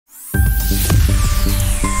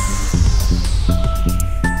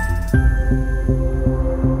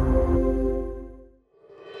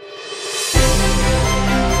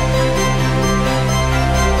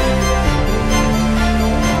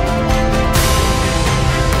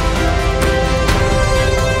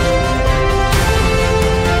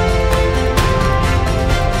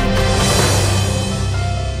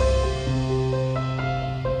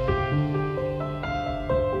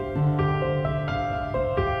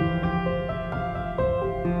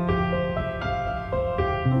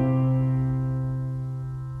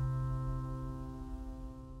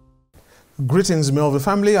Greetings, MelVee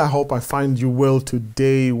family. I hope I find you well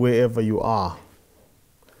today, wherever you are.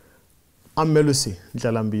 I'm Melusi,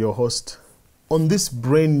 Ndhlalambi, your host, on this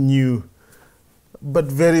brand new but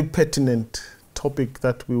very pertinent topic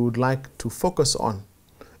that we would like to focus on.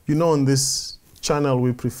 You know, on this channel,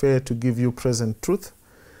 we prefer to give you present truth.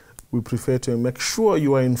 We prefer to make sure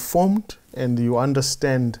you are informed and you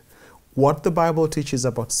understand what the Bible teaches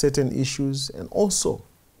about certain issues, and also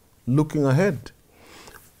looking ahead.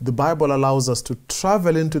 The Bible allows us to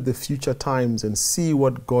travel into the future times and see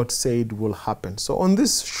what God said will happen. So on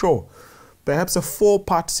this show, perhaps a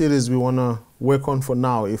 4-part series we want to work on for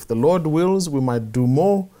now. If the Lord wills, we might do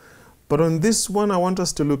more. But on this one, I want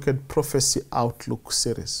us to look at Prophecy Outlook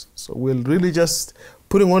series. So we'll really just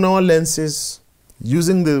putting on our lenses,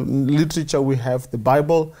 using the literature we have, the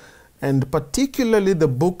Bible, and particularly the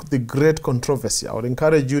book, The Great Controversy. I would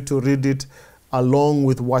encourage you to read it along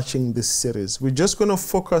with watching this series. We're just going to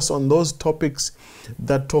focus on those topics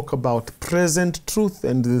that talk about present truth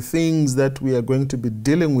and the things that we are going to be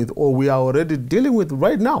dealing with, or we are already dealing with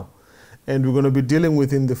right now, and we're going to be dealing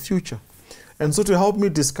with in the future. And so to help me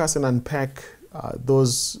discuss and unpack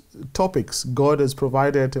those topics, God has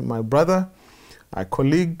provided my brother, a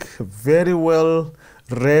colleague, very well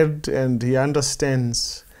read, and he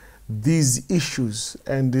understands these issues,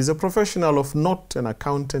 and he's a professional of note, an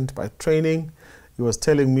accountant by training. He was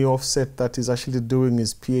telling me offset that he's actually doing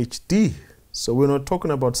his PhD. So we're not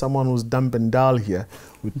talking about someone who's dumb and dull here.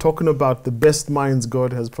 We're talking about the best minds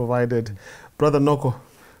God has provided. Brother Noko,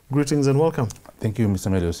 greetings and welcome. Thank you,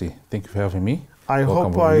 Mr. Melusi. Thank you for having me. I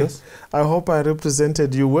hope I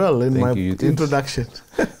represented you well in my introduction.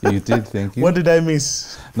 You did, thank you. What did I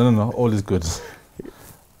miss? No, all is good.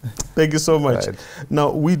 Thank you so much. Right.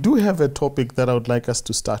 Now, we do have a topic that I would like us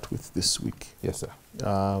to start with this week. Yes,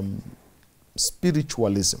 sir.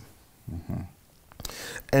 Spiritualism. Mm-hmm.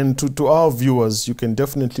 And to our viewers, you can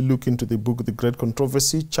definitely look into the book, The Great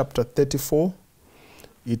Controversy, chapter 34.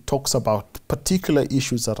 It talks about particular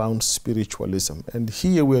issues around spiritualism. And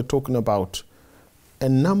here we're talking about a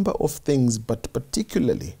number of things, but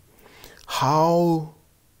particularly how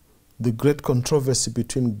the great controversy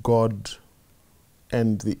between God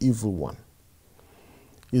and the evil one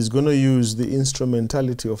is going to use the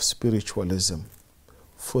instrumentality of spiritualism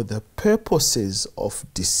for the purposes of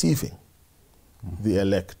deceiving the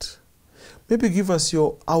elect. Maybe give us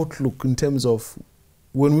your outlook in terms of,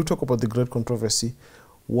 when we talk about the great controversy,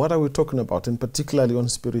 what are we talking about, and particularly on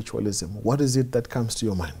spiritualism? What is it that comes to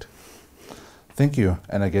your mind? Thank you,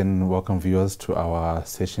 and again, welcome viewers to our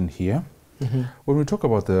session here. Mm-hmm. When we talk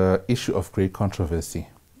about the issue of great controversy,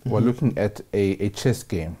 we're looking at a chess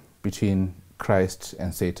game between Christ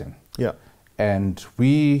and Satan. Yeah. And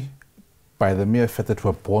we, by the mere fact that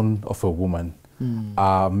we're born of a woman,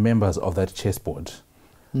 are members of that chessboard,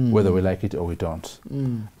 whether we like it or we don't.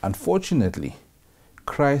 Unfortunately,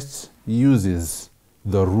 Christ uses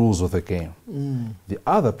the rules of the game. The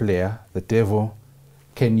other player, the devil,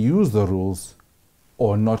 can use the rules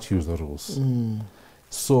or not use the rules.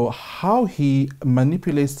 So how he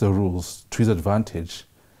manipulates the rules to his advantage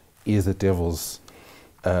is the devil's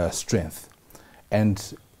strength.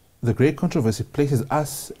 And the great controversy places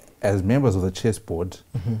us as members of the chessboard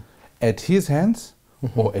at his hands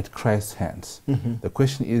or at Christ's hands. The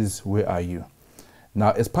question is, where are you?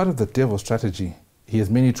 Now, as part of the devil's strategy, he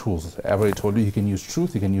has many tools. I've already told you, he can use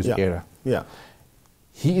truth, he can use error. Yeah.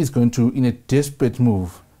 He is going to, in a desperate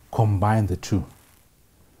move, combine the two.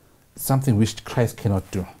 Something which Christ cannot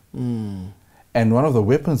do. And one of the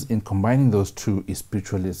weapons in combining those two is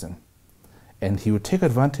spiritualism. And he will take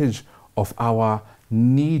advantage of our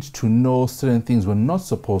need to know certain things we're not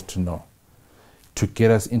supposed to know to get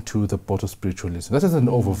us into the pot of spiritualism. That is an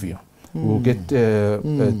overview. We'll get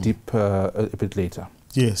deep a bit later.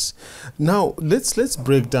 Yes. Now, let's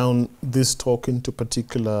break down this talk into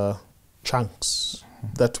particular chunks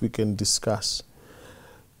that we can discuss.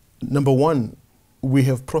 Number one, we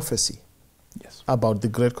have prophecy about the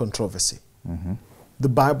great controversy. The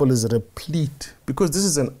Bible is replete, because this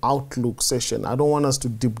is an outlook session. I don't want us to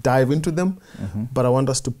deep dive into them, but I want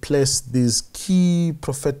us to place these key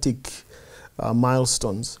prophetic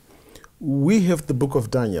milestones. We have the book of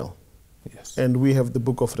Daniel, and we have the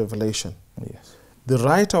book of Revelation. The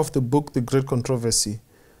writer of the book, The Great Controversy,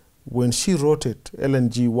 when she wrote it, Ellen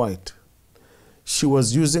G. White, she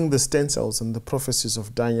was using the stencils and the prophecies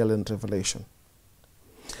of Daniel and Revelation.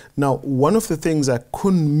 Now, one of the things I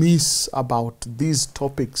couldn't miss about these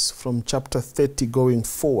topics from chapter 30 going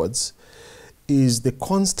forwards is the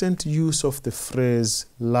constant use of the phrase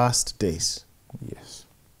last days.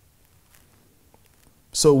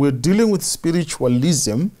 So we're dealing with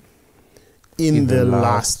spiritualism in the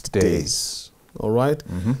last days. All right?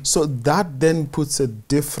 Mm-hmm. So that then puts a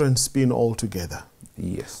different spin altogether.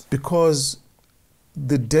 Yes. Because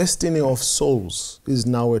the destiny of souls is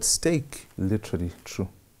now at stake. Literally true.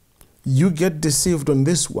 You get deceived on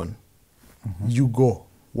this one, you go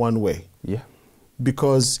one way. Yeah.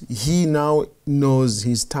 Because he now knows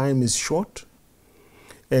his time is short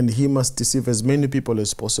and he must deceive as many people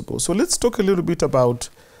as possible. So let's talk a little bit about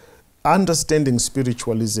understanding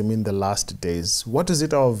spiritualism in the last days. What is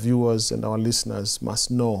it our viewers and our listeners must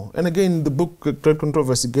know? And again, the book Great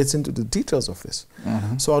Controversy gets into the details of this.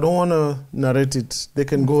 So I don't want to narrate it. They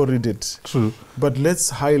can go read it. True. But let's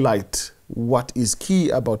highlight what is key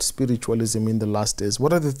about spiritualism in the last days.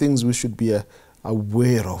 What are the things we should be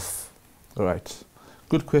aware of? All right.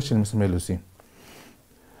 Good question, Mr. Melusi.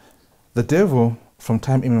 The devil, from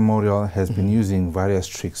time immemorial, has been using various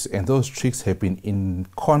tricks, and those tricks have been in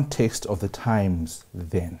context of the times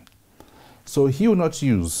then. So he will not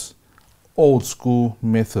use old school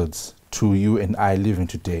methods to you and I living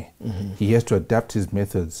today. He has to adapt his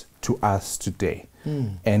methods to us today.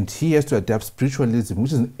 And he has to adapt spiritualism,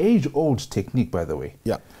 which is an age-old technique, by the way.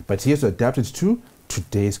 Yeah. But he has to adapt it to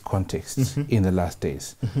today's context in the last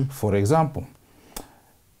days. For example,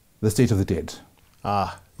 the state of the dead.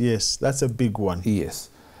 Ah, yes, that's a big one.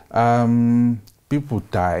 Yes. People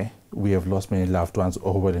die. We have lost many loved ones,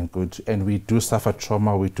 all well and good. And we do suffer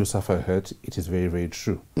trauma. We do suffer hurt. It is very, very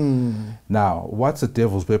true. Now, what's the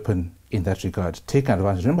devil's weapon in that regard? Take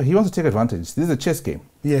advantage. Remember, he wants to take advantage. This is a chess game.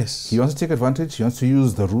 Yes. He wants to take advantage. He wants to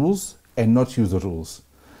use the rules and not use the rules.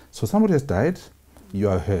 So somebody has died. You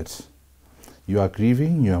are hurt. You are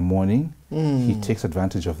grieving. You are mourning. He takes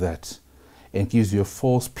advantage of that and gives you a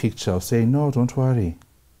false picture of saying, no, don't worry.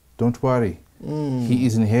 Don't worry. He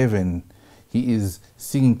is in heaven. He is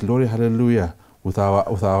singing glory, hallelujah with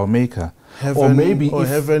our maker. Heaven, or maybe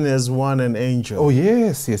heaven has won an angel. Oh,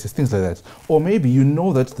 yes, things like that. Or maybe you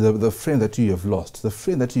know that the friend that you have lost,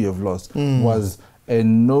 was a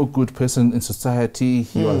no good person in society.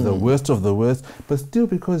 He was the worst of the worst. But still,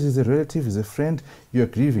 because he's a relative, he's a friend, you're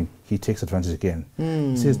grieving. He takes advantage again.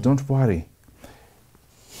 He says, don't worry.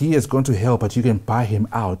 He has gone to hell, but you can buy him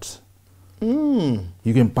out. You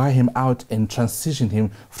can buy him out and transition him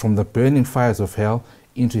from the burning fires of hell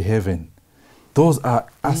into heaven. Those are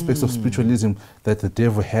aspects of spiritualism that the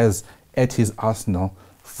devil has at his arsenal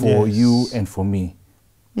for you and for me.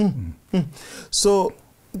 So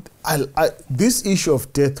this issue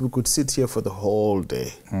of death, we could sit here for the whole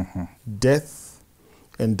day. Death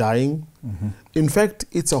and dying. In fact,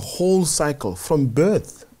 it's a whole cycle from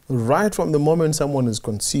birth. Right from the moment someone is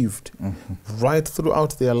conceived, right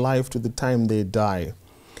throughout their life to the time they die,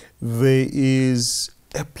 there is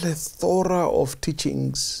a plethora of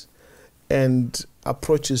teachings and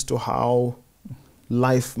approaches to how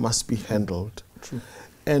life must be handled. True.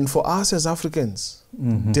 And for us as Africans,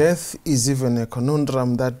 death is even a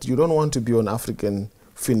conundrum that you don't want to be on African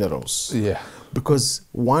funerals. Yeah. Because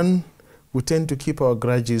one, we tend to keep our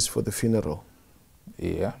grudges for the funeral.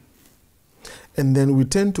 Yeah. And then we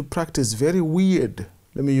tend to practice very weird,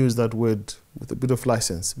 let me use that word with a bit of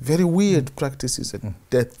license, very weird practices at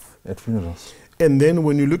death. At funerals. And then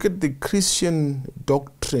when you look at the Christian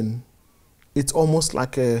doctrine, it's almost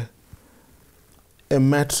like a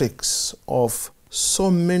matrix of so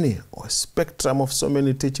many, or a spectrum of so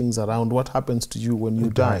many teachings around what happens to you when you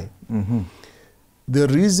die. The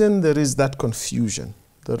reason there is that confusion,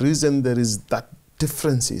 the reason there is that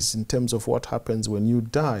differences in terms of what happens when you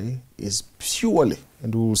die is purely,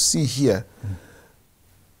 and we will see here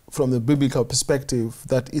from the biblical perspective,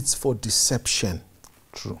 that it's for deception.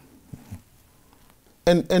 True.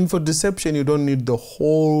 And for deception, you don't need the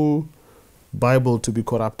whole Bible to be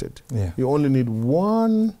corrupted. Yeah. You only need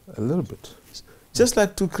one. A little bit. Just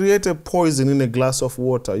like to create a poison in a glass of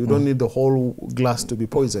water, you don't need the whole glass to be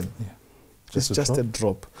poison. Yeah. It's just a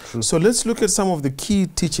drop. True. So let's look at some of the key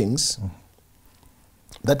teachings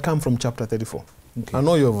that come from chapter 34. Okay. I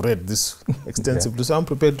know you have read this extensively, so I'm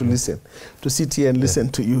prepared to listen, to sit here and listen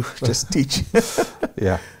to you just teach.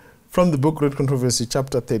 From the book Great Controversy,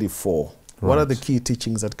 chapter 34. What are the key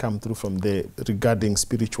teachings that come through from there regarding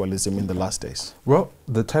spiritualism in the last days? Well,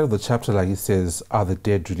 the title of the chapter, like it says, are the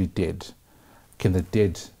dead really dead? Can the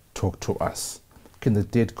dead talk to us? Can the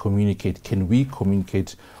dead communicate? Can we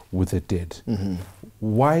communicate with the dead?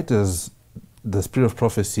 Why does the spirit of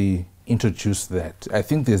prophecy introduce that? I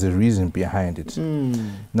think there's a reason behind it.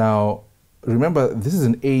 Now, remember, this is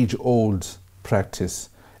an age-old practice,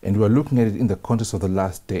 and we're looking at it in the context of the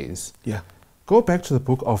last days. Yeah. Go back to the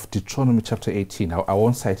book of Deuteronomy chapter 18. I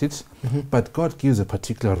won't cite it, but God gives a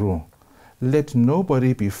particular rule. Let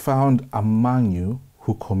nobody be found among you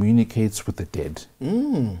who communicates with the dead.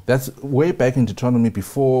 That's way back in Deuteronomy,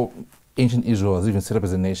 before ancient Israel was even set up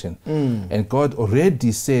as a nation. And God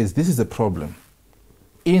already says this is a problem.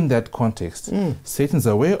 In that context, Satan's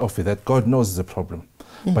aware of it, that God knows it's a problem.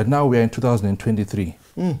 But now we are in 2023.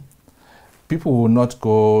 People will not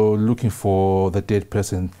go looking for the dead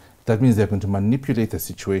person. That means they're going to manipulate the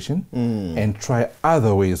situation and try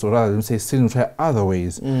other ways, or rather, let me say, Satan will try other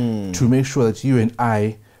ways to make sure that you and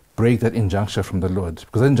I break that injunction from the Lord.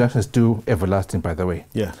 Because that injunction is still everlasting, by the way.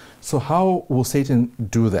 Yeah. So how will Satan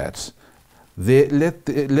do that?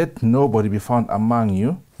 Let nobody be found among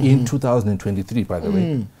you in 2023, by the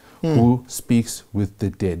way, who speaks with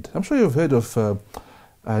the dead. I'm sure you've heard of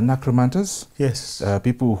necromancers. Yes.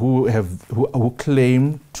 People who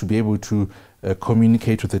claim to be able to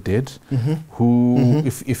communicate with the dead. Who,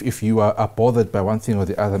 if you are bothered by one thing or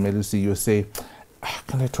the other, Melusi, you say,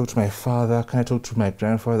 can I talk to my father? Can I talk to my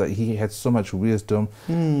grandfather? He had so much wisdom.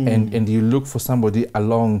 And you look for somebody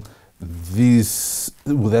along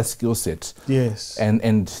with that skill set. Yes.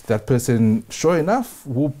 And that person, sure enough,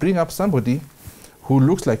 will bring up somebody who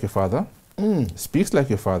looks like your father, speaks like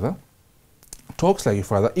your father, talks like your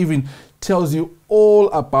father, even tells you all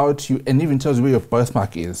about you, and even tells you where your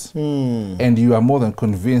birthmark is. And you are more than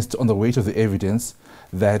convinced on the weight of the evidence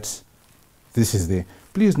that this is there.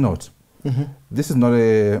 Please note, this is not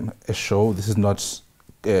a show, this is not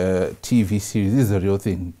a TV series, this is a real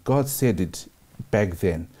thing. God said it back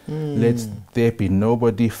then. Let there be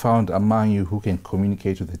nobody found among you who can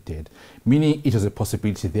communicate with the dead. Meaning it was a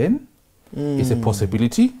possibility then, it's a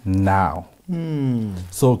possibility now.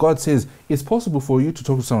 So God says it's possible for you to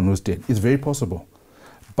talk to someone who's dead. It's very possible.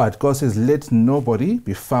 But God says let nobody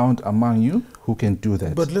be found among you who can do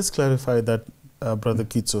that. But let's clarify that, Brother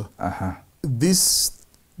Kitso.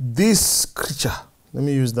 This creature, let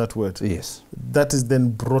me use that word. Yes. That is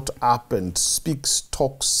then brought up and speaks,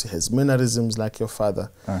 talks, has mannerisms like your father.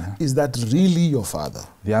 Is that really your father?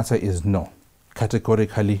 The answer is no.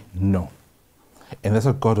 Categorically no. And that's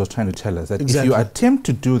what God was trying to tell us. That if you attempt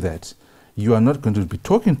to do that, you are not going to be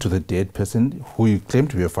talking to the dead person who you claim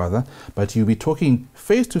to be your father, but you'll be talking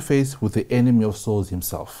face to face with the enemy of souls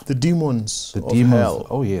himself. The demons of hell.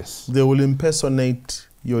 Oh, yes. They will impersonate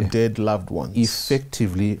your dead loved ones.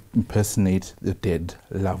 Effectively impersonate the dead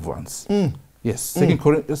loved ones. Yes. Second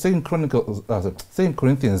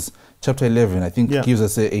Corinthians chapter 11, I think, gives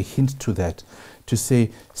us a hint to that. To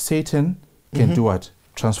say Satan can do what?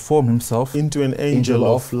 Transform himself into an angel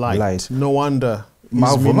of light. No wonder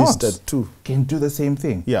he's ministered too. Can do the same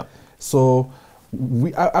thing. Yeah. So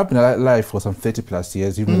I've been alive for some 30 plus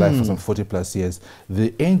years, you've been alive for some 40 plus years.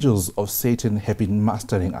 The angels of Satan have been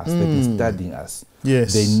mastering us. They've been studying us.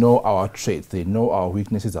 Yes. They know our traits. They know our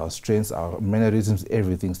weaknesses, our strengths, our mannerisms,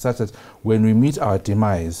 everything, such that when we meet our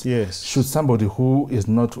demise, should somebody who is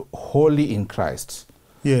not wholly in Christ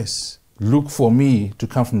look for me to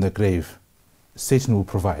come from the grave, Satan will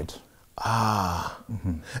provide.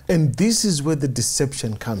 And this is where the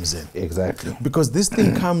deception comes in. Exactly. Because this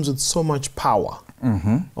thing comes with so much power.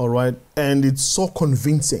 All right. And it's so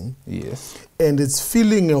convincing. Yes. And it's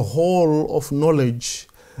filling a hole of knowledge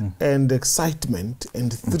and excitement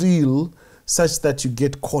and thrill such that you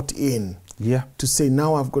get caught in. To say,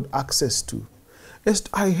 now I've got access to.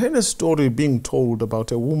 I heard a story being told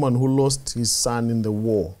about a woman who lost his son in the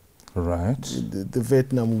war. Right. The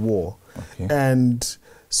Vietnam War. Okay. And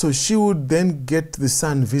so she would then get the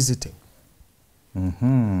son visiting.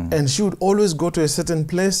 And she would always go to a certain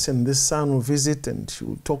place and the son would visit and she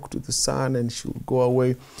would talk to the son and she would go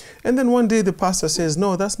away. And then one day the pastor says,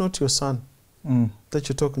 no, that's not your son that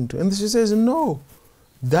you're talking to. And she says, no,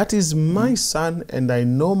 that is my son and I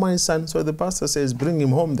know my son. So the pastor says, bring him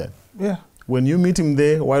home then. Yeah. When you meet him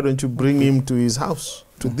there, why don't you bring him to his house,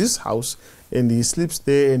 to this house, and he sleeps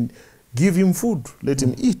there and give him food, let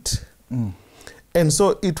him eat. And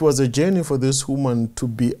so it was a journey for this woman to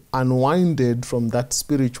be unwinded from that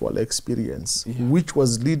spiritual experience, which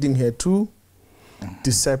was leading her to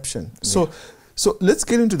deception. So let's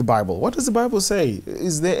get into the Bible. What does the Bible say?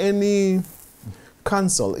 Is there any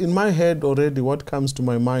counsel? In my head already, what comes to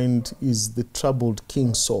my mind is the troubled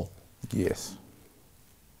King Saul. Yes.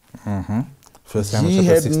 First Samuel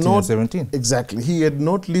chapter 16 and 17. Exactly. He had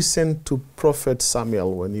not listened to Prophet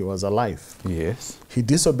Samuel when he was alive. Yes. He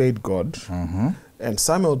disobeyed God. And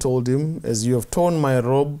Samuel told him, as you have torn my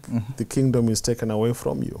robe, the kingdom is taken away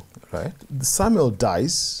from you. Right. Samuel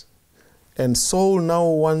dies. And Saul now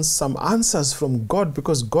wants some answers from God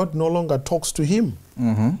because God no longer talks to him.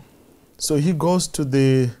 So he goes to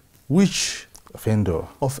the witch of Endor.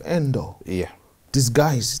 Of Endor. Yeah.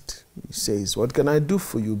 disguised. He says, what can I do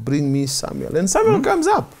for you? Bring me Samuel. And Samuel comes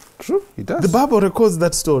up. True, he does. The Bible records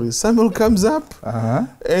that story. Samuel comes up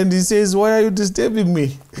and he says, why are you disturbing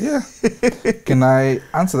me? Yeah. Can I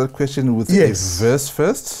answer that question with a verse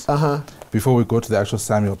first? Before we go to the actual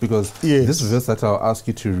Samuel? Because this verse that I'll ask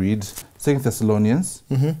you to read, 2 Thessalonians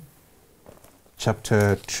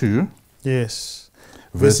chapter 2. Yes.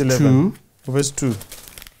 Verse 11. Verse 2.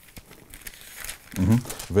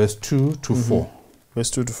 Verse 2 to 4.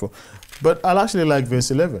 Verse 2 to 4. But I'll actually like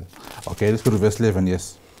verse 11. Okay, let's go to verse 11,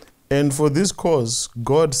 yes. And for this cause,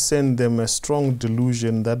 God sent them a strong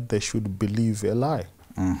delusion that they should believe a lie.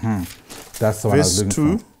 That's the one I was looking for.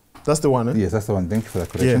 Verse 2. That's the one, eh? Yes, that's the one. Thank you for that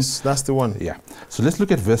correction. Yes, that's the one. Yeah. So let's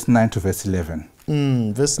look at verse 9 to verse 11.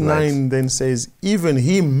 Verse 9 then says, even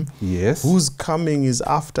him whose coming is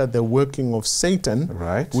after the working of Satan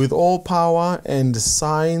with all power and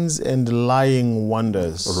signs and lying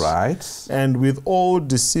wonders. And with all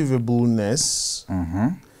deceivableness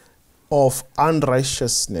of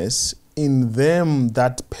unrighteousness in them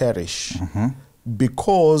that perish,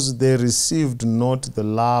 because they received not the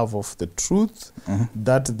love of the truth,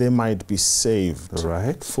 that they might be saved.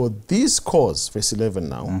 For this cause, verse 11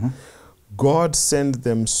 now, God sent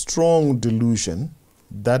them strong delusion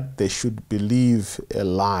that they should believe a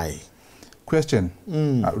lie. Question.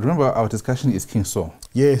 Remember our discussion is King Saul.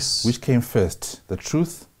 Yes. Which came first, the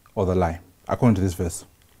truth or the lie, according to this verse?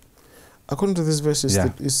 According to this verse,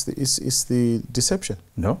 it's the deception.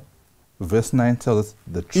 No. Verse 9 tells us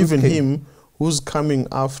the truth even came. Him who's coming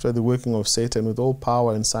after the working of Satan with all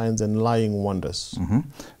power and signs and lying wonders.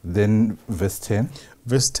 Then verse 10.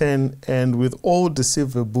 Verse 10, and with all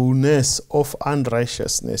deceivableness of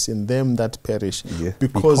unrighteousness in them that perish.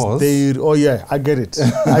 Because they, I get it.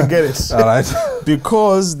 I get it. All right.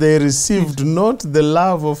 Because they received not the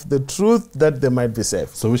love of the truth that they might be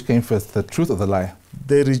saved. So which came first, the truth or the lie?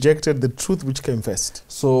 They rejected the truth which came first.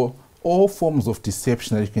 So all forms of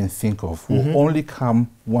deception that you can think of will only come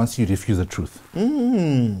once you refuse the truth.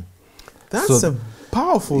 That's a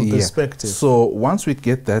powerful perspective. So once we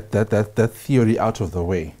get that theory out of the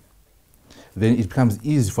way, then it becomes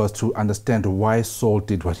easy for us to understand why Saul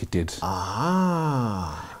did what he did.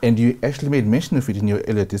 And you actually made mention of it in your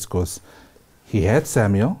earlier discourse. He had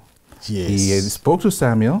Samuel. He spoke to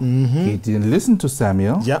Samuel. He didn't listen to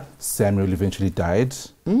Samuel. Samuel eventually died.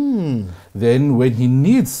 Then when he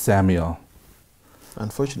needs Samuel,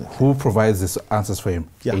 unfortunately, who provides these answers for him?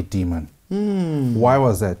 A demon. Why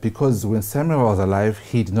was that? Because when Samuel was alive,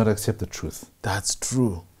 he did not accept the truth. That's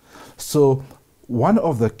true. So one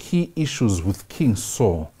of the key issues with King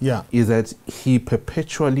Saul is that he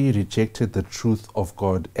perpetually rejected the truth of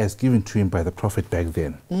God as given to him by the prophet back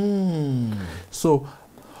then. So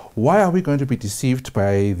why are we going to be deceived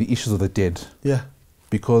by the issues of the dead?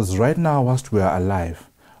 Because right now, whilst we are alive,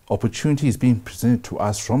 opportunity is being presented to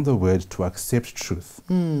us from the word to accept truth.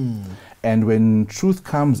 And when truth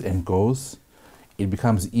comes and goes, it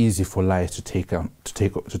becomes easy for lies to take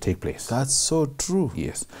place. That's so true.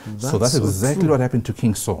 Yes. So that's exactly what happened to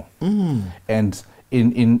King Saul. And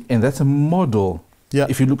and that's a model.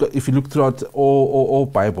 If you look throughout all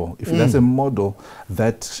Bible, that's a model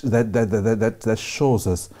that shows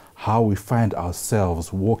us how we find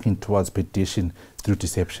ourselves walking towards perdition through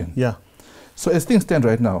deception. So as things stand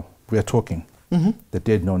right now, we are talking. The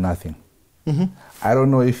dead know nothing. I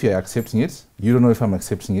don't know if you're accepting it. You don't know if I'm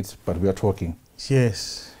accepting it, but we are talking.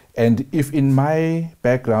 And if in my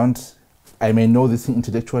background, I may know this thing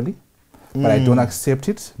intellectually, but I don't accept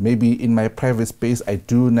it, maybe in my private space, I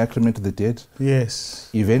do necromancy to the dead.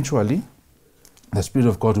 Eventually, the Spirit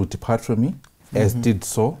of God will depart from me, as did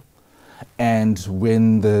Saul. And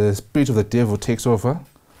when the spirit of the devil takes over,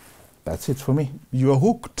 that's it for me. You are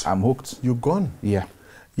hooked. I'm hooked. You're gone.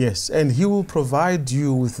 Yes, and he will provide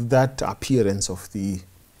you with that appearance of the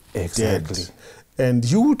dead. And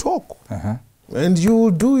you will talk. And you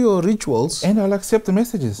will do your rituals. And I'll accept the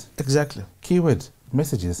messages. Keyword,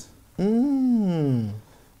 messages. So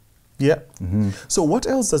what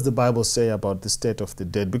else does the Bible say about the state of the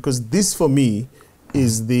dead? Because this, for me,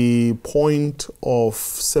 is the point of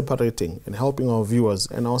separating and helping our viewers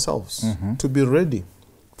and ourselves to be ready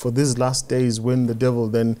for these last days when the devil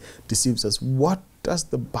then deceives us. What does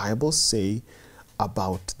the Bible say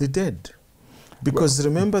about the dead? Because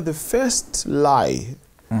remember, the first lie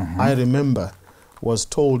I remember was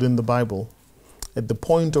told in the Bible at the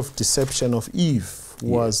point of deception of Eve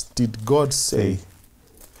was, did God say,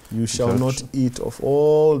 you shall not eat of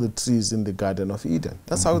all the trees in the Garden of Eden?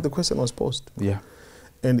 That's how the question was posed.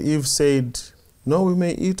 And Eve said, no, we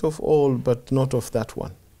may eat of all, but not of that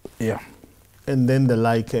one. And then the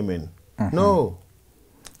lie came in. No,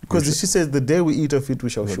 Because she says, the day we eat of it, we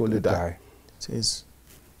shall surely die. It says,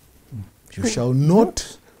 you shall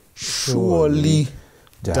not surely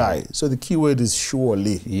die. So the key word is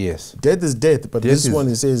surely. Yes. Death is death, but this one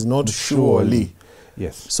he says not surely.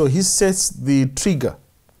 Yes. So he sets the trigger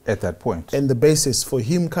at that point and the basis for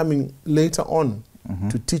him coming later on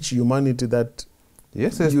to teach humanity that you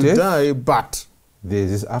death, die, but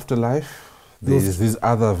there's this afterlife, there's these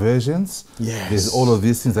other versions, there's all of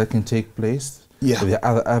these things that can take place. There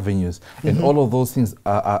are other avenues, and all of those things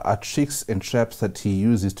are tricks and traps that he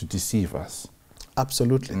uses to deceive us.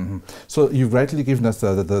 Absolutely. So you've rightly given us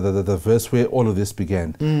the verse where all of this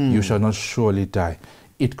began. You shall not surely die.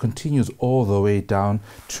 It continues all the way down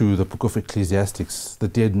to the book of Ecclesiastes. The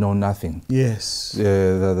dead know nothing. Yes.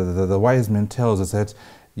 The wise man tells us that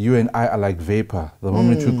you and I are like vapor. The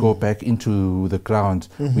moment we go back into the ground,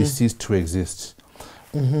 we cease to exist.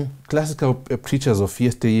 Classical preachers of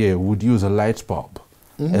yesteryear would use a light bulb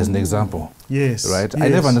as an example. Yes. Right? Yes. I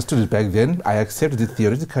never understood it back then. I accepted it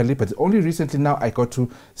theoretically, but only recently now I got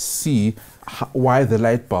to see why the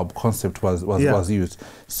light bulb concept was used.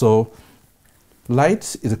 So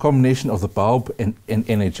light is a combination of the bulb and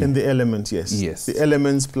energy. And the element, yes. Yes. The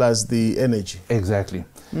elements plus the energy. Exactly.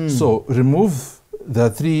 So remove the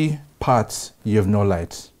three parts, you have no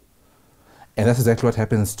light. And that's exactly what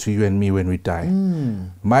happens to you and me when we die.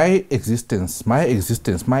 My existence, my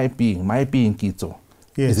being Kitso,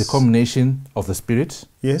 is a combination of the spirit,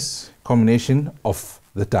 combination of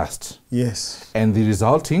the dust. Yes. And the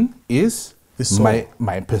resulting is the soul.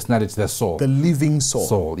 My personality, the soul. The living soul.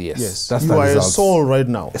 Soul, yes. That's you are a soul right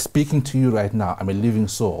now. Speaking to you right now, I'm a living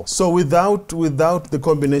soul. So without the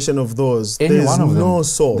combination of those, there's no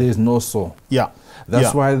soul. There is no soul. Yeah.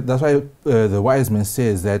 That's why the wise man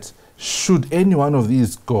says that should any one of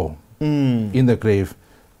these go in the grave,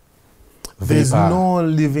 there's no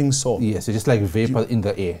living soul. Yes, it's just like vapor in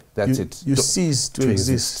the air. That's it. You cease to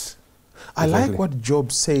exist. I like what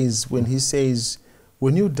Job says when he says,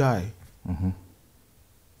 when you die,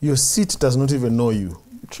 your seat does not even know you.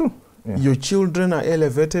 True. Yeah. Your children are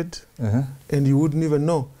elevated and you wouldn't even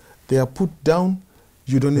know. They are put down,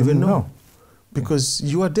 you don't even know. Because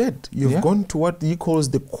you are dead. You've gone to what he calls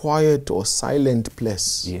the quiet or silent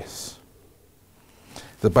place. Yes.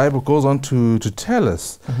 The Bible goes on to tell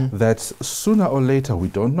us that sooner or later, we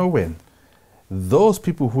don't know when, those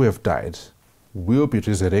people who have died will be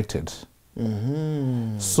resurrected.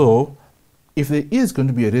 So, if there is going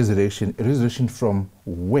to be a resurrection from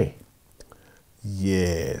where?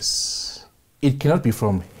 Yes. It cannot be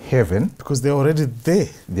from heaven. Because they're already there.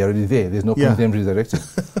 They're already there. There's no point in them resurrecting.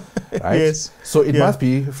 Right? Yes. So it must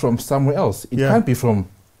be from somewhere else. It can't be from,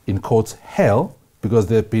 in quotes, hell, because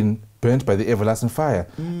they've been burnt by the everlasting fire,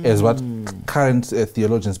 as what current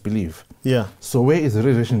theologians believe. Yeah. So where is the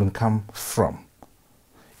resurrection going to come from?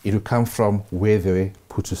 It will come from where they were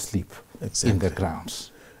put to sleep, in the ground.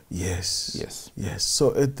 Yes. Yes. Yes.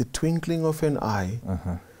 So at the twinkling of an eye,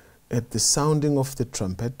 at the sounding of the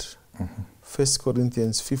trumpet, 1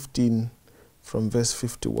 Corinthians 15 from verse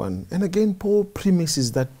 51. And again, Paul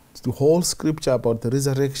premises that the whole scripture about the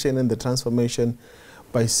resurrection and the transformation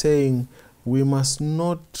by saying we must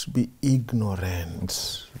not be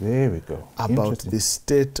ignorant about the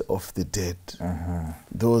state of the dead,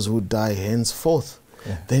 those who die henceforth.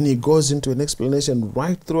 Then he goes into an explanation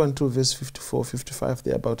right through until verse 54, 55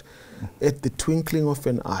 there about at the twinkling of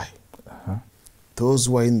an eye, those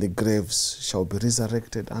who are in the graves shall be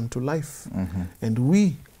resurrected unto life. And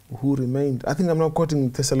we who remained, I think I'm now quoting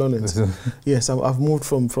Thessalonians. Yes, I've moved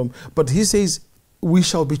from, but he says, we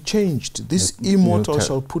shall be changed. This immortal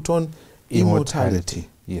shall put on immortality.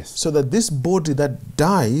 Yes. So that this body that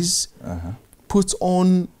dies puts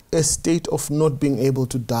on a state of not being able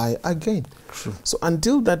to die again. True. So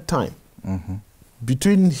until that time,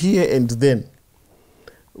 between here and then,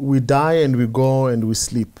 we die and we go and we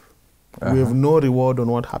sleep. We have no reward on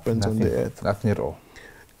what happens on the earth. Nothing at all.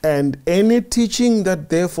 And any teaching that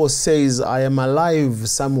therefore says, I am alive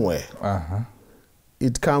somewhere,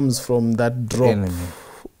 it comes from that drop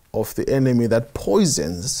of the enemy that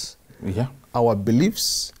poisons our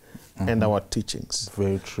beliefs and our teachings.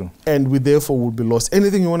 Very true. And we therefore would be lost.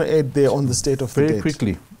 Anything you want to add there on the state of the dead? Very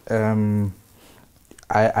quickly.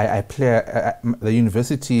 I play, the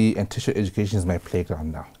university and tertiary education is my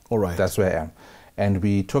playground now. All right. That's where I am. And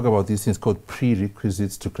we talk about these things called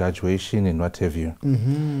prerequisites to graduation and what have you.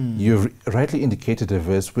 You've rightly indicated a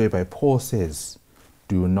verse whereby Paul says,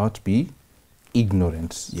 do not be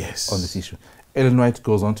ignorant on this issue. Ellen White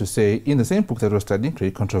goes on to say, in the same book that we're studying,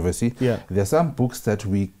 Great Controversy, there are some books that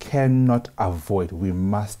we cannot avoid. We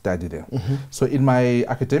must study them. So in my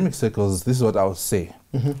academic circles, this is what I would say.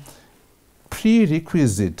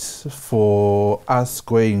 prerequisite for us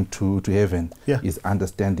going to heaven Yeah. is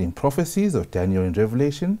understanding prophecies of Daniel and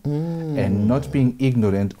Revelation and not being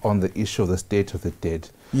ignorant on the issue of the state of the dead.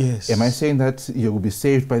 Yes. Am I saying that you will be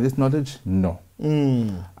saved by this knowledge? No.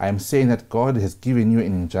 I am saying that God has given you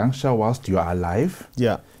an injunction whilst you are alive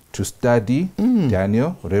Yeah. to study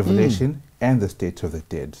Daniel, Revelation, and the state of the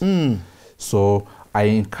dead. So I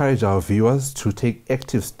encourage our viewers to take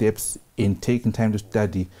active steps in taking time to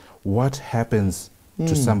study what happens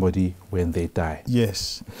to somebody when they die.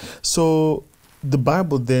 Yes. So the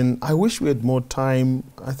Bible then, I wish we had more time.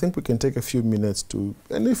 I think we can take a few minutes to,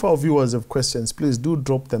 and if our viewers have questions, please do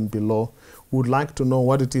drop them below. We would like to know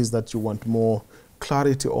what it is that you want more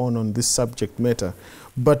clarity on this subject matter.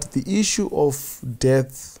 But the issue of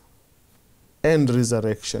death and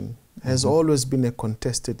resurrection has always been a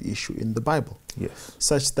contested issue in the Bible. Yes.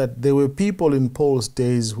 Such that there were people in Paul's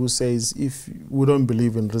days who says, if we don't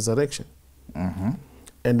believe in resurrection.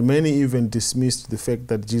 And many even dismissed the fact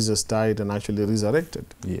that Jesus died and actually resurrected.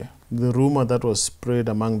 Yeah. The rumor that was spread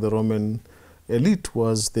among the Roman elite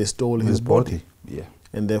was they stole his body. Yeah.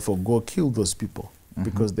 And therefore go kill those people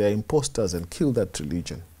because they are imposters and kill that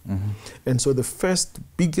religion. And so the first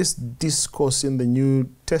biggest discourse in the New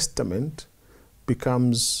Testament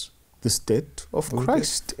becomes the state of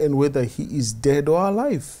Christ and whether he is dead or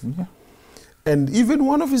alive. Yeah. And even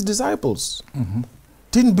one of his disciples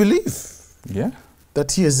didn't believe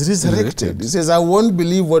that he has resurrected. He says, I won't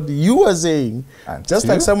believe what you are saying. Just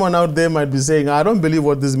like someone out there might be saying, I don't believe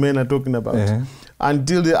what these men are talking about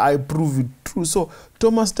until I prove it true. So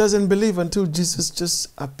Thomas doesn't believe until Jesus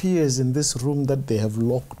just appears in this room that they have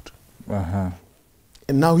locked. And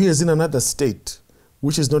now he is in another state,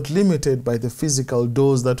 which is not limited by the physical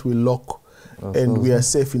doors that we lock and we are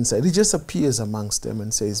safe inside. He just appears amongst them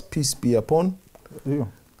and says, peace be upon you.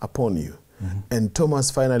 And Thomas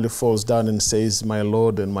finally falls down and says, my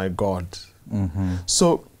Lord and my God.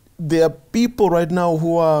 So there are people right now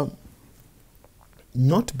who are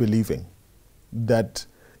not believing that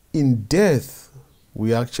in death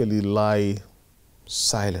we actually lie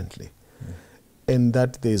silently and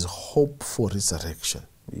that there is hope for resurrection.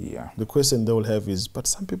 The question they will have is, but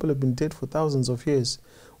some people have been dead for thousands of years.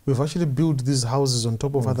 We've actually built these houses on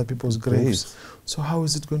top of other people's graves. So how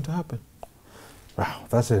is it going to happen? Wow,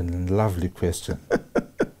 that's a lovely question.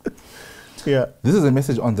 Yeah. This is a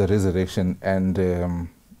message on the resurrection, and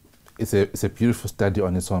it's a beautiful study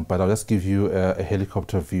on its own, but I'll just give you a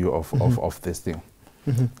helicopter view of this thing.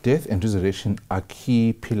 Death and resurrection are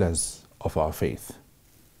key pillars of our faith.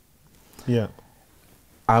 Yeah.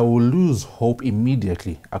 I will lose hope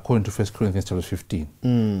immediately, according to 1 Corinthians chapter 15.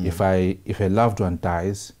 If a loved one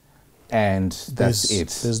dies, and that's it.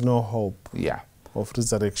 There's no hope. Yeah. Of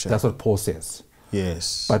resurrection. That's what Paul says.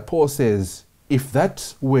 Yes. But Paul says, if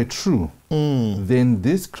that were true, then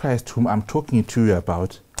this Christ whom I'm talking to you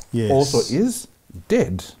about also is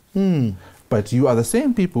dead. But you are the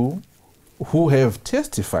same people who have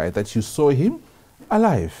testified that you saw him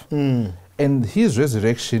alive. And his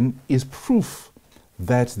resurrection is proof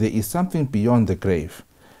that there is something beyond the grave,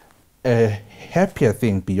 a happier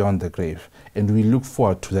thing beyond the grave. And we look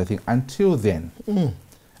forward to that thing. Until then,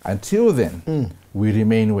 we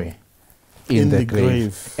remain where? In the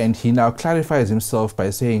grave. And he now clarifies himself by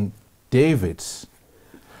saying, David,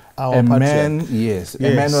 a man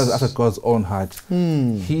was after God's own heart.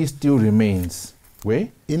 He still remains where?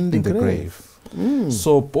 In the grave.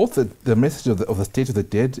 So both the message of the state of the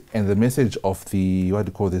dead and the message of the, what do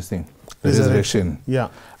you call this thing? The resurrection.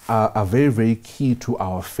 Are very, very key to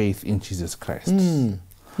our faith in Jesus Christ.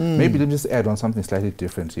 Maybe let me just add on something slightly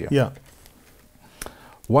different here.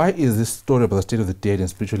 Why is this story about the state of the dead and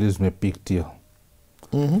spiritualism a big deal?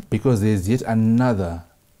 Because there's yet another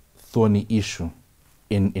thorny issue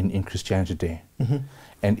in Christianity today.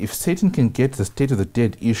 And if Satan can get the state of the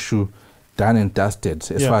dead issue done and dusted,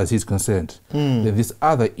 as far as he's concerned, then this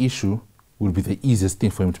other issue will be the easiest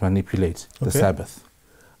thing for him to manipulate, the Sabbath.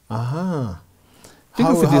 Think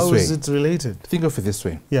of it this way. How is it related? Think of it this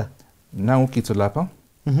way. Now Kitso,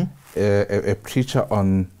 a preacher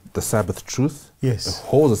on the Sabbath truth,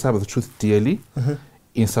 holds the Sabbath truth dearly,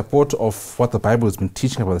 in support of what the Bible has been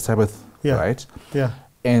teaching about the Sabbath, right?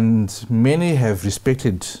 And many have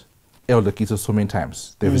respected Elder Kitso so many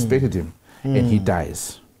times. They've respected him, and he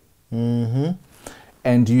dies.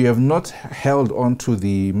 And you have not held on to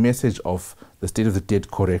the message of the state of the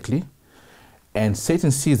dead correctly, and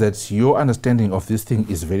Satan sees that your understanding of this thing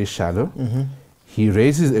is very shallow. He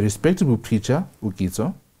raises a respectable preacher,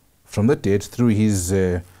 Kitso, from the dead through his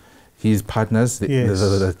partners,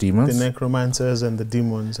 the demons. The necromancers and the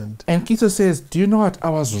demons. And Kitso says, do you know what? I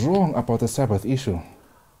was wrong about the Sabbath issue.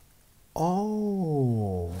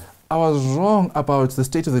 Oh. I was wrong about the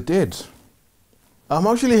state of the dead. I'm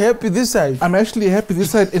actually happy this side. I'm actually happy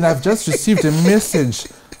this side, and I've just received a message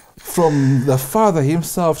from the Father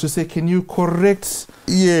himself to say, can you correct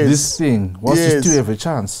this thing whilst you still have a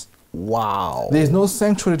chance? Wow. There's no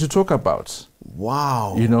sanctuary to talk about.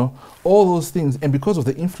 Wow. You know, all those things. And because of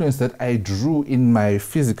the influence that I drew in my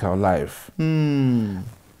physical life, and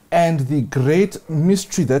the great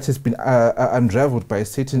mystery that has been unraveled by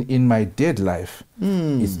Satan in my dead life,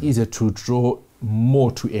 it's easier to draw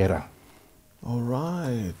more to error. All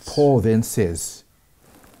right. Paul then says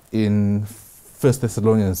in 1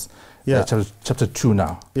 Thessalonians chapter 2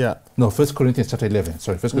 now. Yeah. No, 1 Corinthians chapter 11.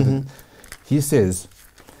 Sorry, 1 Corinthians. He says,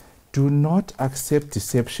 do not accept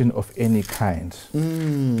deception of any kind.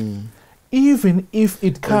 Even if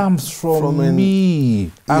it comes from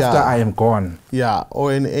me after I am gone. Yeah,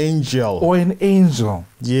 or an angel. Or an angel.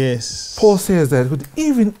 Yes. Paul says that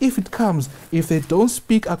even if it comes, if they don't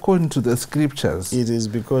speak according to the scriptures, it is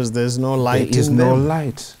because there's no light in them. There is no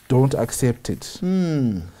light. Don't accept it.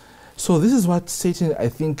 So this is what Satan, I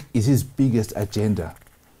think, is his biggest agenda.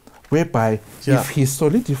 Whereby if he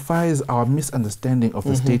solidifies our misunderstanding of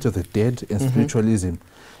the state of the dead and spiritualism,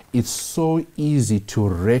 it's so easy to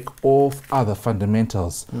wreck off other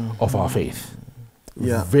fundamentals of our faith.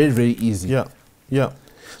 Yeah. Very, very easy. Yeah. Yeah.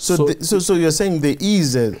 So you're saying there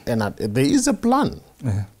is a plan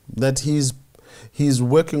that he's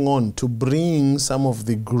working on to bring some of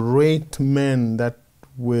the great men that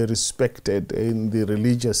were respected in the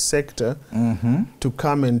religious sector to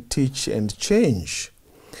come and teach and change.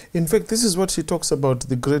 In fact, this is what he talks about,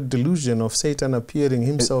 the great delusion of Satan appearing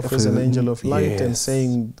himself as an angel of light and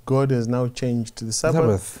saying God has now changed the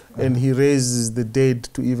Sabbath. And he raises the dead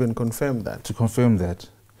to even confirm that. To confirm that.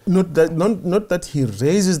 Not that he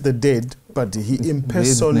raises the dead, but he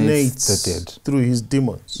impersonates the dead through his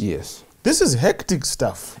demons. Yes. This is hectic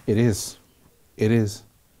stuff. It is. It is.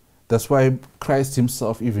 That's why Christ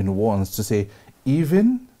himself even warns to say,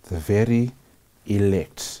 even the very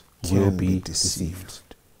elect will be deceived.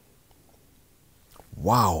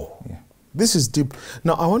 Wow. Yeah. This is deep.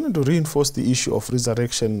 Now, I wanted to reinforce the issue of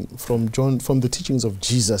resurrection from the teachings of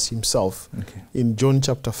Jesus himself in John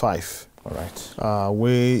chapter 5. All right.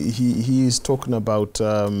 Where he is talking about,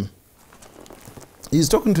 he's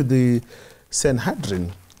talking to the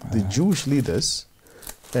Sanhedrin, the Jewish leaders,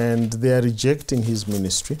 and they are rejecting his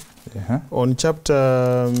ministry. On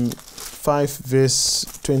chapter 5, verse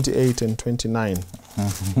 28 and 29,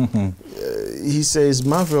 he says,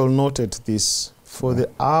 marvel not at this, for the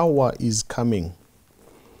hour is coming,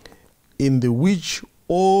 in the which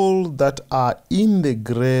all that are in the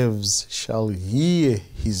graves shall hear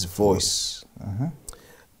his voice,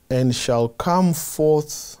 and shall come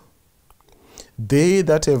forth, they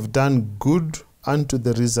that have done good unto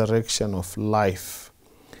the resurrection of life,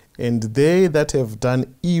 and they that have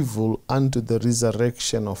done evil unto the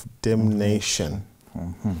resurrection of damnation.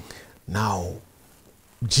 Now,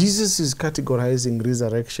 Jesus is categorizing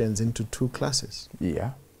resurrections into two classes.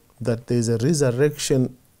 Yeah. That there's a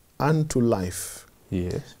resurrection unto life.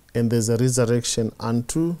 Yes. And there's a resurrection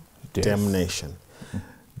unto damnation.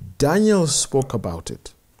 Daniel spoke about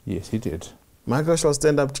it. Yes, he did. Michael shall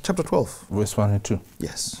stand up, chapter 12. Verse 1 and 2.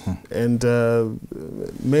 Yes. And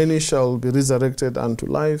many shall be resurrected unto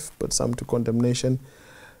life, but some to condemnation.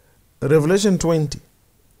 Revelation 20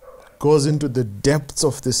 goes into the depths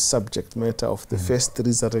of this subject matter of the first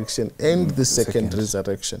resurrection and the second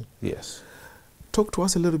resurrection. Yes. Talk to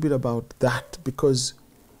us a little bit about that, because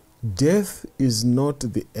death is not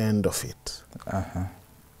the end of it.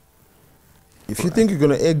 If you think you're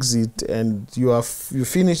going to exit and you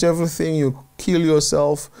finish everything, you kill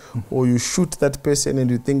yourself, or you shoot that person and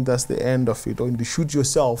you think that's the end of it, or you shoot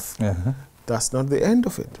yourself, that's not the end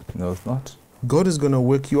of it. No, it's not. God is going to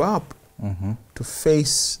wake you up to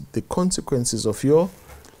face the consequences of your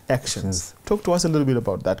actions. Talk to us a little bit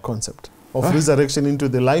about that concept of resurrection into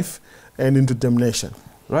the life and into damnation.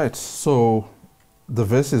 Right. So the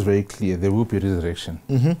verse is very clear. There will be resurrection.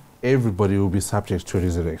 Everybody will be subject to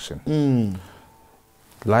resurrection.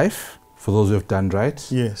 Life, for those who have done right.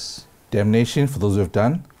 Yes. Damnation, for those who have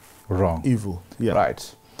done wrong. Evil. Yeah.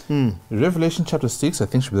 Right. Revelation chapter 6, I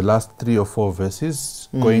think should be the last 3 or 4 verses,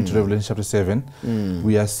 going to Revelation chapter 7.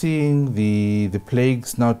 We are seeing the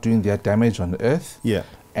plagues now doing their damage on the earth. Yeah.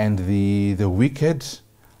 And the wicked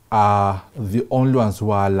are the only ones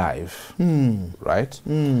who are alive. Right?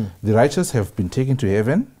 The righteous have been taken to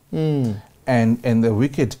heaven. And the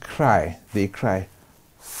wicked cry, they cry,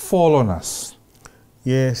 fall on us.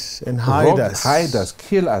 Yes, and hide us. Hide us,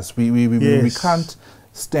 kill us. We can't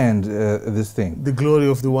stand this thing. The glory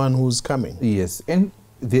of the one who's coming. Yes. And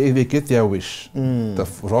they get their wish. The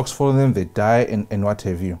rocks fall on them, they die, and what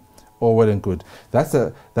have you. All well and good.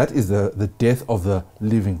 That is the death of the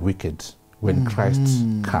living wicked when Christ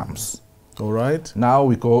comes. All right. Now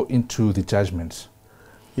we go into the judgment.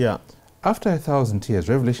 Yeah. After 1,000 years,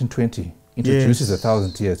 Revelation 20 introduces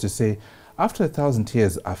 1,000 years to say, after 1,000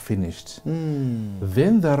 years are finished,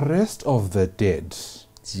 then the rest of the dead.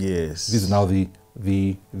 Yes. These are now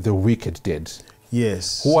the wicked dead.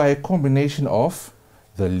 Yes. Who are a combination of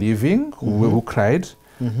the living who cried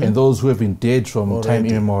and those who have been dead from time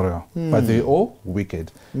immemorial. But they're all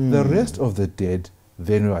wicked. The rest of the dead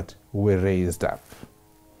then what? Were raised up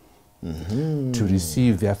to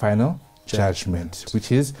receive their final judgment,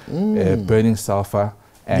 which is burning sulfur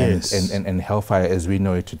and hellfire as we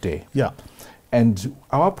know it today. Yeah. And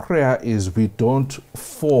our prayer is we don't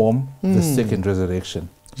form the second resurrection.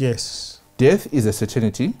 Yes. Death is a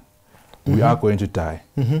certainty. We are going to die.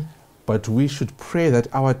 But we should pray that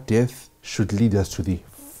our death should lead us to the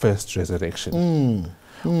first resurrection,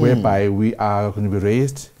 whereby we are going to be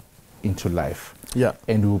raised into life. Yeah.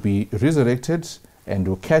 And we'll be resurrected and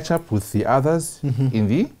we'll catch up with the others in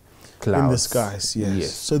the clouds. In the skies,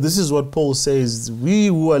 yes. So this is what Paul says, we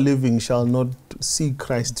who are living shall not see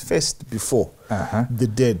Christ first before the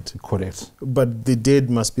dead. Correct. But the dead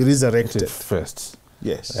must be resurrected first.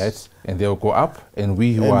 Yes. Right? And they'll go up, and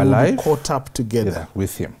we who are alive be caught up together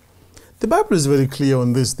with him. The Bible is very clear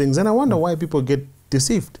on these things, and I wonder why people get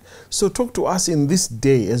deceived. So talk to us in this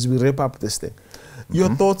day as we wrap up this thing. Your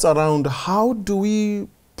thoughts around how do we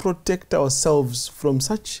protect ourselves from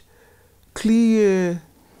such clear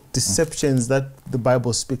deceptions that the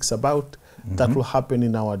Bible speaks about that will happen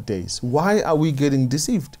in our days? Why are we getting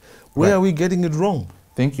deceived? Where are we getting it wrong?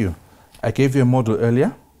 Thank you. I gave you a model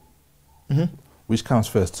earlier. Which comes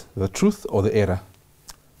first, the truth or the error?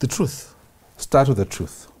 The truth. Start with the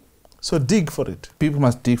truth. So dig for it. People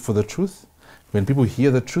must dig for the truth. When people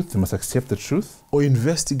hear the truth, they must accept the truth. Or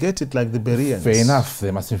investigate it like the Bereans. Fair enough.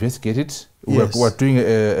 They must investigate it. Yes. We're doing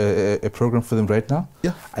a program for them right now.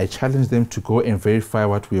 Yeah. I challenge them to go and verify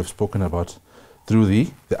what we have spoken about through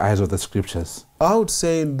the eyes of the scriptures. I would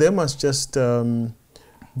say they must just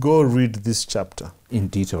go read this chapter. In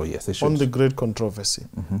detail, yes, they should. On the great controversy.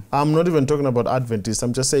 I'm not even talking about Adventists.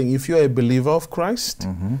 I'm just saying if you're a believer of Christ,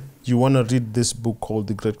 you want to read this book called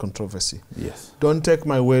The Great Controversy. Yes. Don't take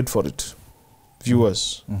my word for it,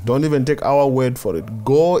 viewers. Don't even take our word for it.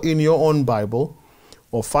 Go in your own Bible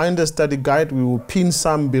or find a study guide. We will pin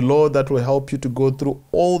some below that will help you to go through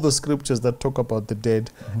all the scriptures that talk about the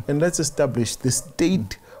dead. And let's establish the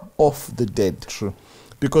state of the dead. True.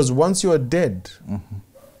 Because once you are dead,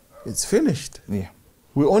 it's finished. Yeah.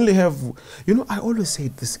 We only have, you know, I always say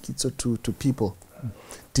this, Kitso, to people.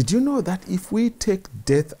 Did you know that if we take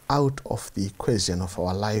death out of the equation of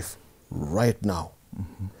our life right now,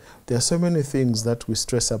 there are so many things that we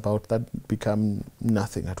stress about that become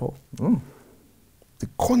nothing at all. The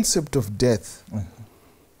concept of death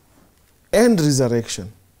and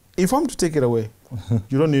resurrection, if I'm to take it away,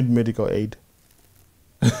 you don't need medical aid.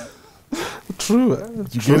 True.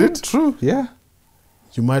 You get it? True, yeah.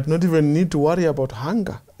 You might not even need to worry about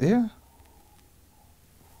hunger. Yeah.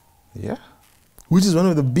 Yeah. Which is one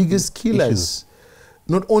of the biggest killers.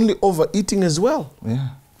 Not only overeating as well. Yeah.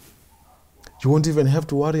 You won't even have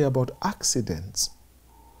to worry about accidents.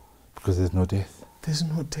 Because there's no death. There's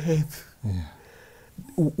no death. Yeah.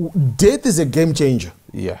 Death is a game changer.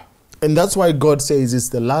 Yeah. And that's why God says it's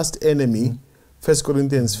the last enemy, 1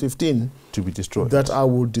 Corinthians 15, to be destroyed. That I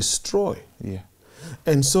will destroy. Yeah.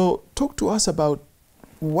 And so talk to us about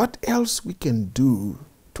what else we can do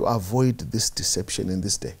to avoid this deception in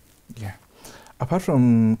this day. Yeah. Apart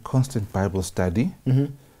from constant Bible study,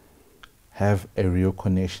 have a real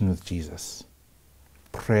connection with Jesus.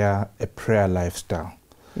 Prayer, a prayer lifestyle.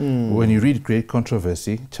 When you read Great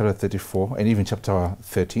Controversy, chapter 34, and even chapter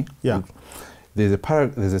 30,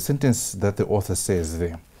 there's a sentence that the author says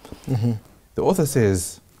there. The author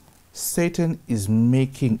says, Satan is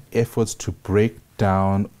making efforts to break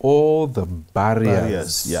down all the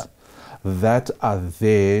barriers that are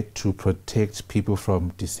there to protect people from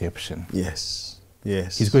deception. Yes.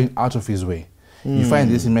 Yes. He's going out of his way. You find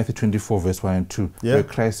this in Matthew 24, verse 1 and 2, where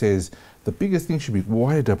Christ says, the biggest thing you should be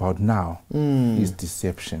worried about now is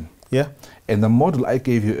deception. Yeah. And the model I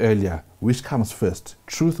gave you earlier, which comes first,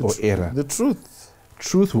 truth or error? The truth.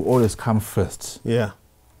 Truth will always come first. Yeah.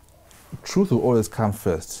 Truth will always come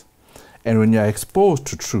first. And when you're exposed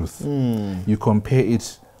to truth, you compare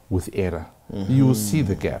it with error. You will see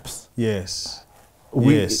the gaps. Yes.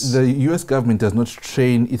 Yes. The U.S. government does not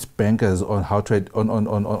train its bankers on how to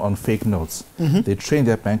on fake notes. They train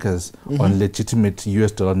their bankers on legitimate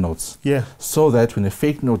US dollar notes. Yeah. So that when a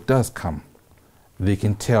fake note does come, they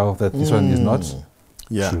can tell that this one is not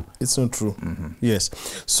true. It's not true. Yes.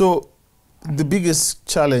 So the biggest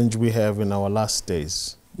challenge we have in our last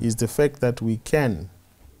days is the fact that we can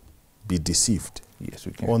be deceived. Yes,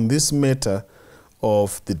 we can. On this matter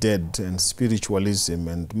of the dead and spiritualism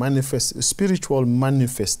and spiritual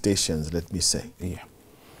manifestations, let me say. Yeah.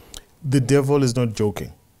 The devil is not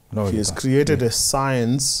joking. No, he has created a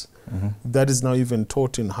science that is now even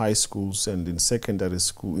taught in high schools and in secondary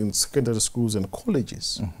schools and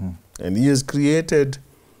colleges. And he has created,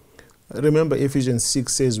 remember Ephesians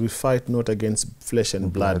 6 says we fight not against flesh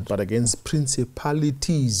and blood, but against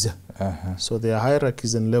principalities. So there are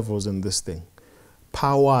hierarchies and levels in this thing.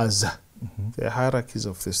 Powers. There are hierarchies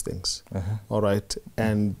of these things, all right,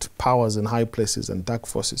 and powers in high places and dark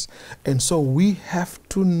forces. And so we have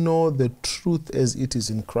to know the truth as it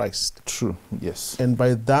is in Christ. True, yes. And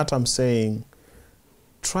by that I'm saying,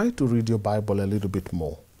 try to read your Bible a little bit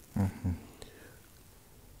more.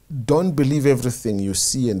 Don't believe everything you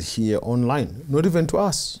see and hear online, not even to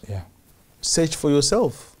us. Yeah. Search for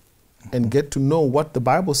yourself and get to know what the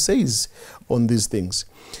Bible says on these things.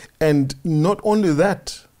 And not only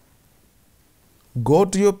that, go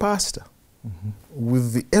to your pastor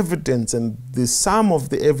with the evidence and the sum of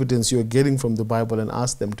the evidence you're getting from the Bible and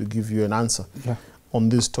ask them to give you an answer on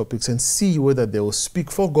these topics and see whether they will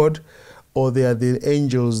speak for God or they are the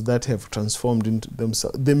angels that have transformed into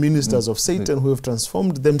themselves, the ministers of Satan who have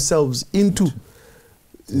transformed themselves into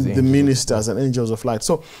the ministers and angels of light.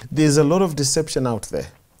 So there's a lot of deception out there.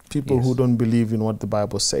 People who don't believe in what the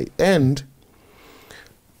Bible says. And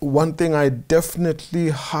one thing I definitely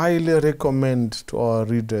highly recommend to our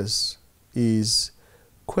readers is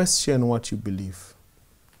question what you believe.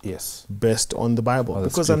 Yes. Based on the Bible.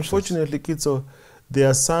 Because unfortunately, Kitso, there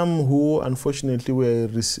are some who unfortunately were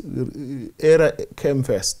error came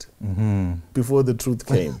first before the truth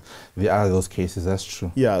came. There are those cases, that's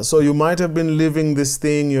true. Yeah, so you might have been living this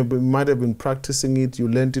thing, you might have been practicing it, you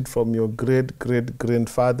learned it from your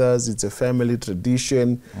great-great-grandfathers, it's a family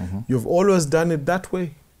tradition. You've always done it that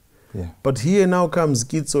way. Yeah. But here now comes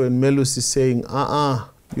Kitso and Melusi saying,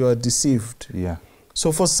 you are deceived. Yeah.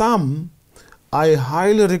 So for some, I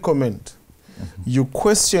highly recommend you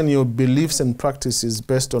question your beliefs and practices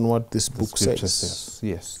based on what this book says.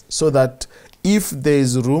 Yes. So that if there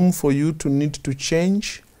is room for you to need to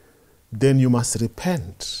change, then you must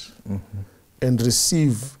repent and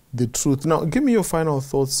receive the truth. Now, give me your final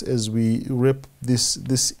thoughts as we wrap this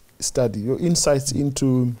study, your insights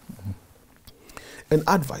into and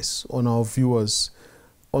advice on our viewers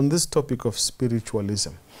on this topic of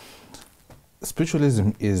spiritualism.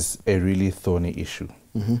 Spiritualism is a really thorny issue,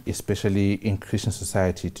 especially in Christian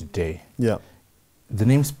society today. Yeah. The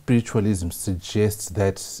name spiritualism suggests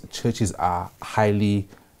that churches are highly,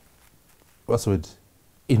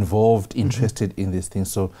 involved, interested in these things.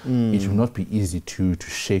 So it will not be easy to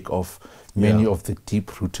shake off many of the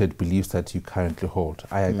deep-rooted beliefs that you currently hold.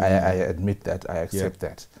 I admit that, I accept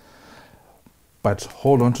that. But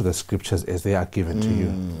hold on to the scriptures as they are given to you.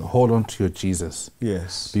 Hold on to your Jesus.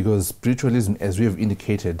 Yes. Because spiritualism, as we have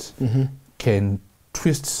indicated, can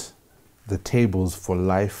twist the tables for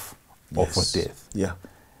life or for death. Yeah.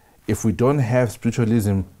 If we don't have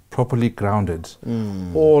spiritualism properly grounded,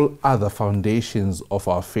 all other foundations of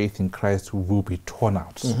our faith in Christ will be torn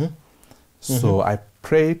out. So I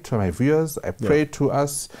pray to my viewers, I pray to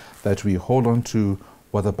us that we hold on to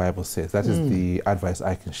what the Bible says. That is the advice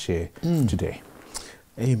I can share today.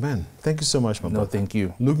 Amen. Thank you so much, my brother. Thank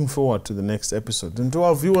you. Looking forward to the next episode. And to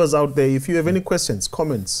our viewers out there, if you have any questions,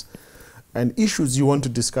 comments, and issues you want to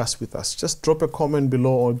discuss with us, just drop a comment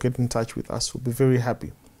below or get in touch with us. We'll be very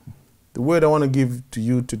happy. The word I want to give to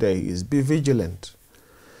you today is be vigilant.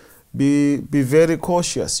 Be very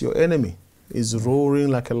cautious. Your enemy is roaring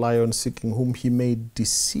like a lion, seeking whom he may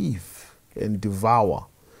deceive and devour.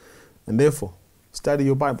 And therefore, study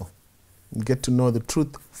your Bible and get to know the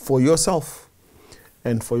truth for yourself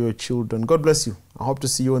and for your children. God bless you. I hope to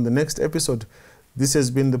see you in the next episode. This has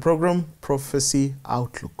been the program, Prophecy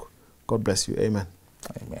Outlook. God bless you. Amen.